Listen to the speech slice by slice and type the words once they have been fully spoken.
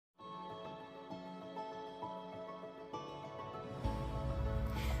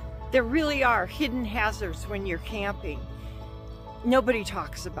There really are hidden hazards when you're camping. Nobody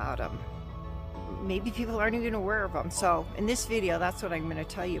talks about them. Maybe people aren't even aware of them. So in this video, that's what I'm going to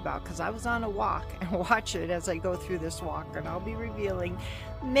tell you about, because I was on a walk, and watch it as I go through this walk, and I'll be revealing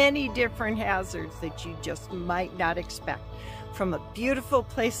many different hazards that you just might not expect from a beautiful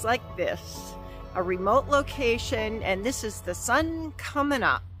place like this, a remote location. And this is the sun coming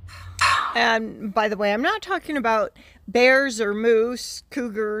up. And by the way, I'm not talking about bears or moose,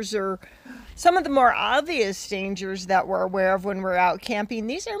 cougars, or some of the more obvious dangers that we're aware of when we're out camping.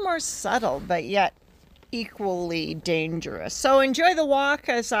 These are more subtle, but yet equally dangerous. So enjoy the walk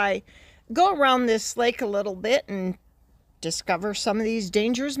as I go around this lake a little bit and discover some of these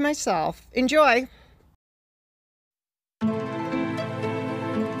dangers myself. Enjoy.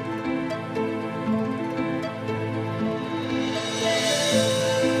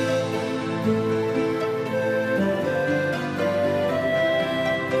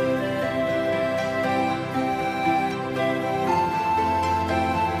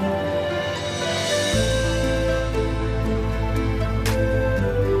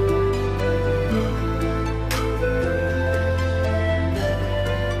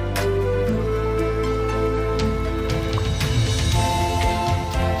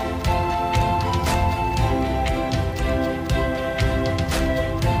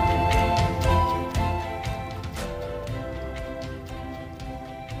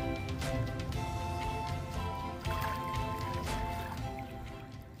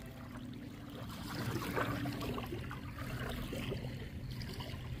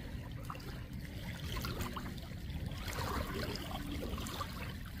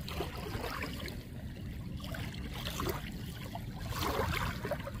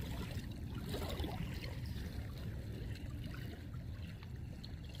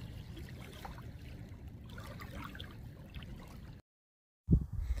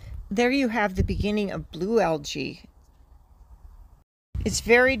 There you have the beginning of blue algae. It's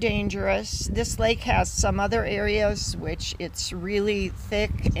very dangerous. This lake has some other areas which it's really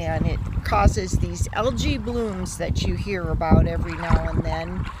thick, and it causes these algae blooms that you hear about every now and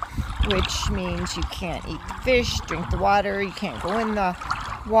then, which means you can't eat the fish, drink the water, you can't go in the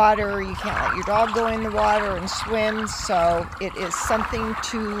water, you can't let your dog go in the water and swim. So it is something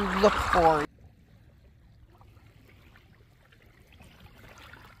to look for.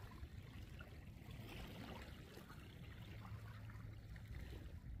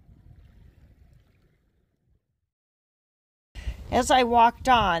 As I walked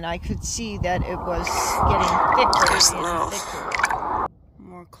on, I could see that it was getting thicker and thicker.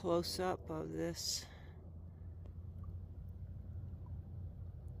 More close-up of this.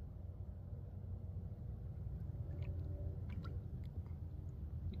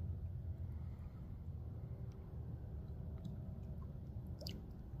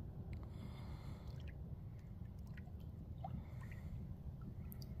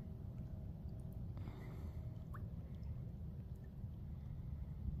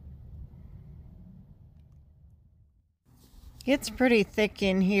 It's pretty thick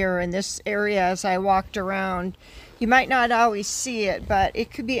in here in this area as I walked around. You might not always see it, but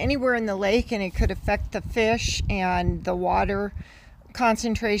it could be anywhere in the lake, and it could affect the fish and the water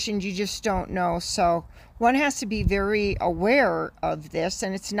concentrations. You just don't know. So one has to be very aware of this,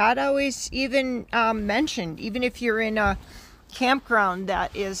 and it's not always even mentioned, even if you're in a campground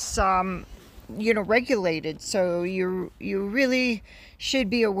that is you know, regulated. So you really should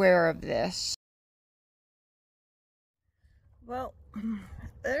be aware of this. Well,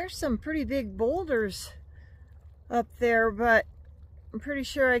 there's some pretty big boulders up there, but I'm pretty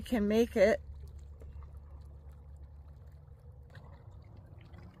sure I can make it.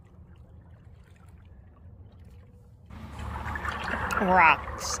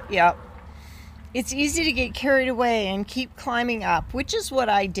 Rocks, yep. It's easy to get carried away and keep climbing up, which is what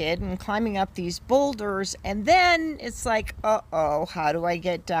I did, and climbing up these boulders, and then it's like, uh-oh, how do I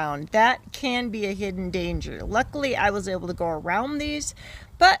get down? That can be a hidden danger. Luckily, I was able to go around these,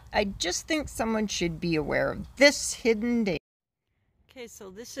 but I just think someone should be aware of this hidden danger. Okay, so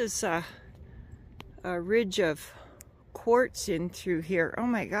this is a ridge of quartz in through here. Oh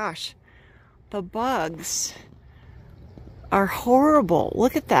my gosh, the bugs are horrible.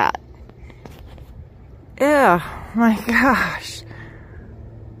 Look at that. Yeah, my gosh.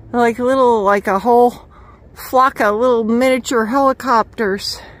 Like a whole flock of little miniature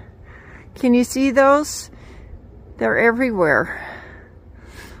helicopters. Can you see those? They're everywhere.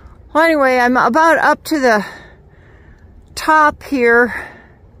 Well, anyway, I'm about up to the top here,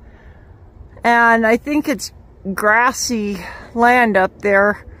 and I think it's grassy land up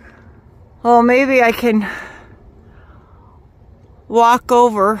there. Well, maybe I can walk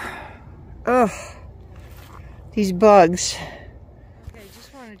over Ugh, these bugs. Okay, I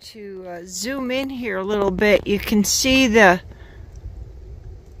just wanted to zoom in here a little bit. You can see the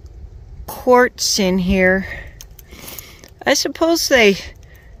quartz in here. I suppose they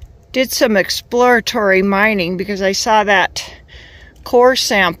did some exploratory mining because I saw that core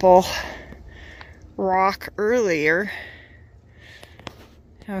sample rock earlier.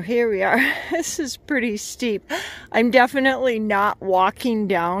 Now here we are. This is pretty steep. I'm definitely not walking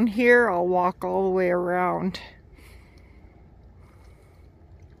down here. I'll walk all the way around.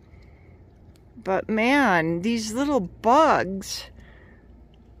 But man, these little bugs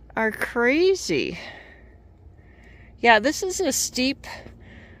are crazy. Yeah, this is a steep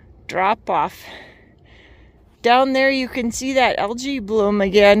drop off. Down there you can see that algae bloom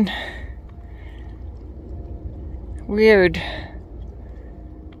again. Weird.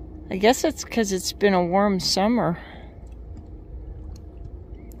 I guess it's because it's been a warm summer.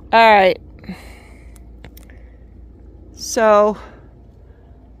 Alright. So,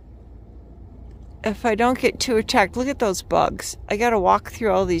 if I don't get too attacked, look at those bugs. I gotta walk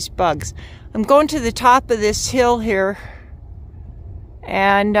through all these bugs. I'm going to the top of this hill here.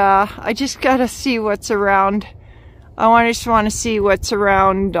 And I just gotta see what's around. I just want to see what's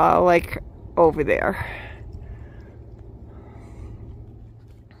around, like, over there.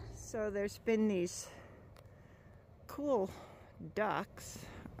 So there's been these cool ducks.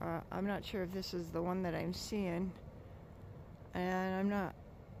 I'm not sure if this is the one that I'm seeing. And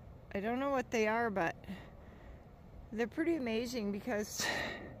I don't know what they are, but they're pretty amazing because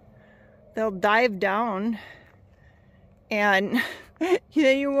they'll dive down and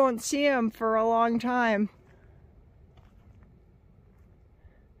then you won't see them for a long time.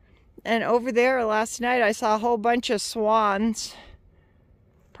 And over there last night I saw a whole bunch of swans.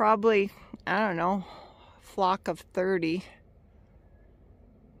 Probably, I don't know, a flock of 30.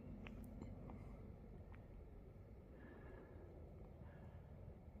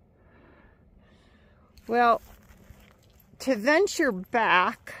 Well, to venture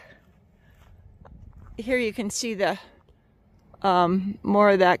back, here you can see the more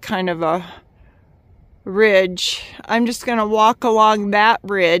of that kind of a ridge. I'm just going to walk along that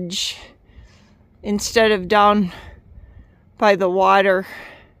ridge instead of down by the water.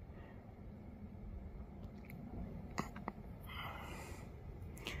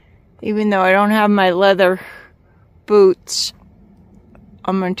 Even though I don't have my leather boots,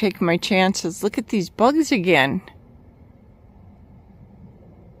 I'm going to take my chances. Look at these bugs again.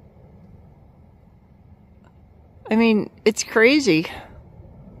 I mean, it's crazy.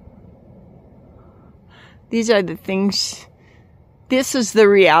 These are the things. This is the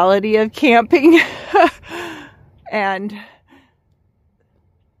reality of camping. And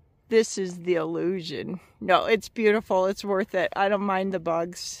this is the illusion. No, it's beautiful. It's worth it. I don't mind the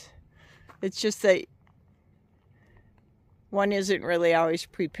bugs. It's just that one isn't really always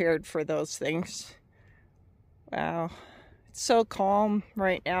prepared for those things. Wow. It's so calm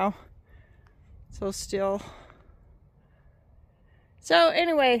right now. So still. So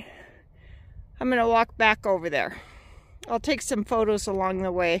anyway, I'm going to walk back over there. I'll take some photos along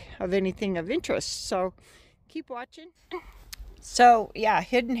the way of anything of interest. So keep watching. So yeah,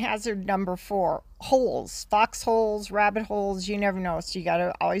 hidden hazard number 4. Holes. Foxholes, rabbit holes, you never know. So you got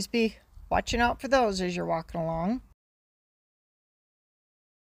to always be watching out for those as you're walking along.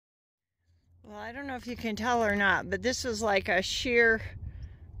 Well, I don't know if you can tell or not, but this is like a sheer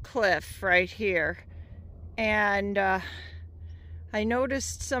cliff right here. And I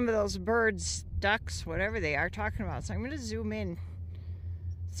noticed some of those birds, ducks, whatever they are, talking about. So I'm going to zoom in,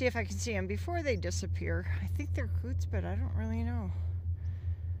 see if I can see them before they disappear. I think they're coots, but I don't really know.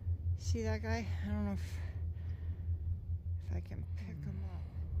 See that guy? I don't know if I can pick him up.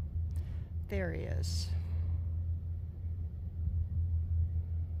 There he is.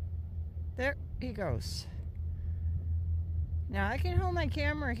 There he goes. Now I can hold my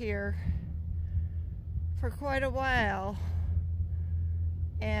camera here for quite a while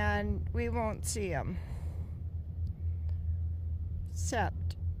and we won't see him.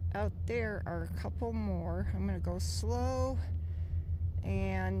 Except out there are a couple more. I'm going to go slow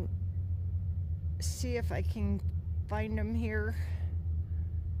and see if I can find them here.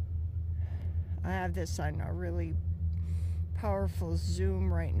 I have this on a really powerful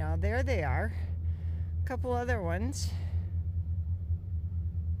zoom right now. There they are. A couple other ones.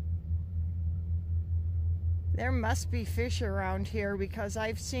 There must be fish around here because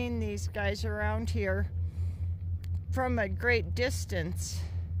I've seen these guys around here from a great distance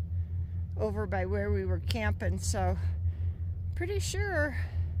over by where we were camping, so pretty sure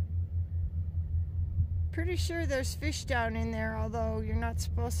there's fish down in there, although you're not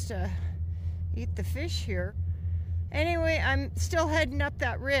supposed to eat the fish here. Anyway, I'm still heading up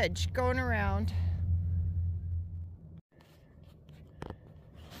that ridge, going around.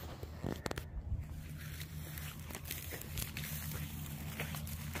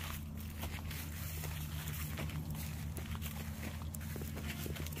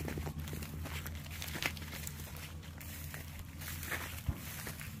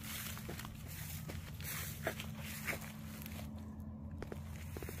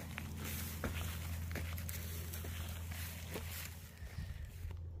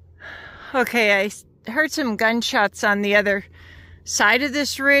 Okay, I heard some gunshots on the other side of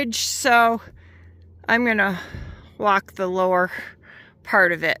this ridge, so I'm gonna walk the lower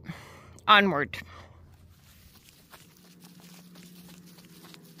part of it onward.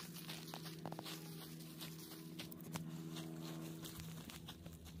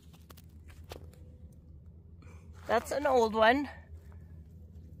 That's an old one.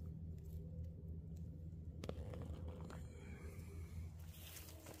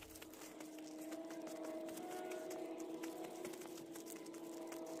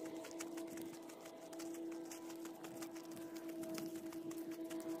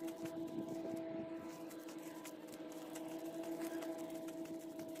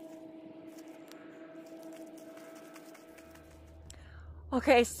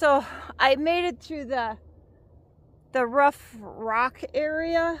 Okay, so I made it through the rough rock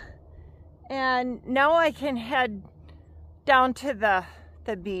area, and now I can head down to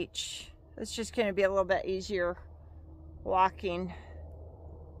the beach. It's just going to be a little bit easier walking.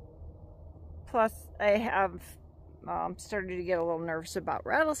 Plus, I have started to get a little nervous about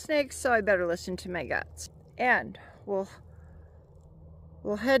rattlesnakes, so I better listen to my guts. And we'll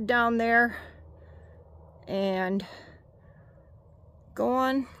head down there and go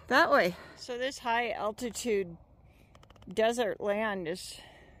on that way. So this high altitude desert land is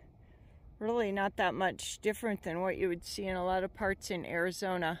really not that much different than what you would see in a lot of parts in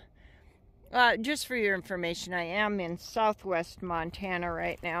Arizona. Just for your information, I am in southwest Montana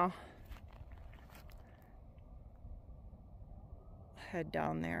right now. Head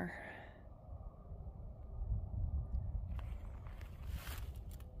down there.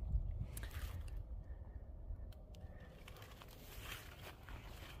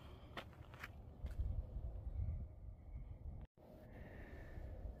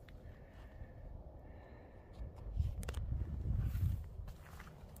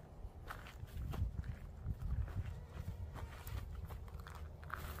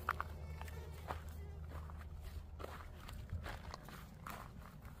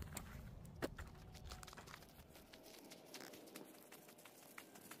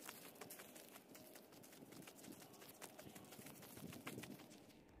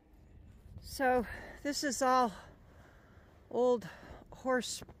 So this is all old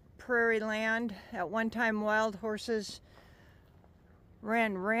horse prairie land. At one time, wild horses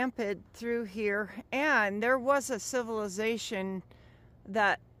ran rampant through here, and there was a civilization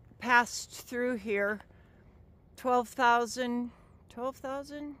that passed through here 12,000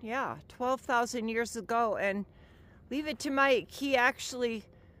 years ago. And leave it to Mike, he actually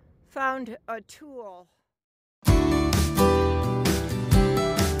found a tool.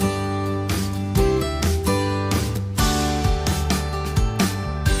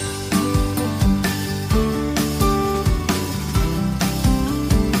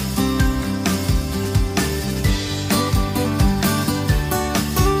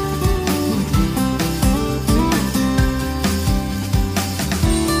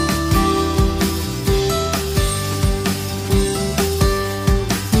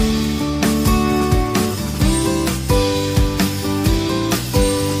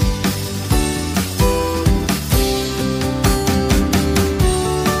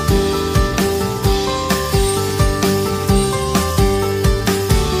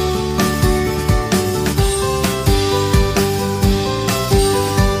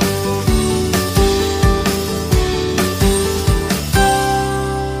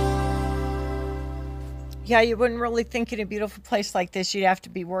 Yeah, you wouldn't really think in a beautiful place like this you'd have to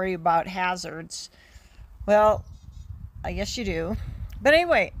be worried about hazards. Well, I guess you do. But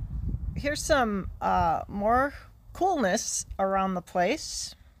anyway, here's some more coolness around the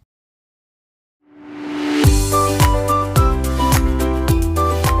place.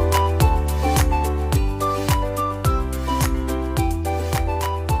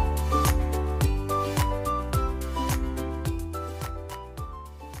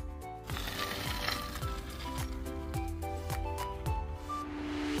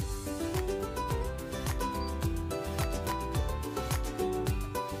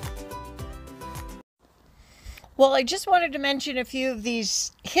 Well, I just wanted to mention a few of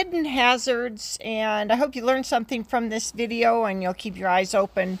these hidden hazards, and I hope you learned something from this video and you'll keep your eyes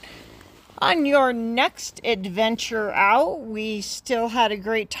open on your next adventure out. We still had a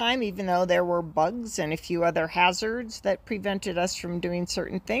great time, even though there were bugs and a few other hazards that prevented us from doing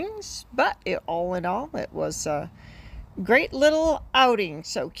certain things. But all in all, it was a great little outing.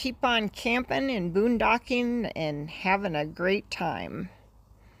 So keep on camping and boondocking and having a great time.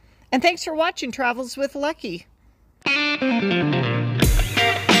 And thanks for watching Travels with Lucky.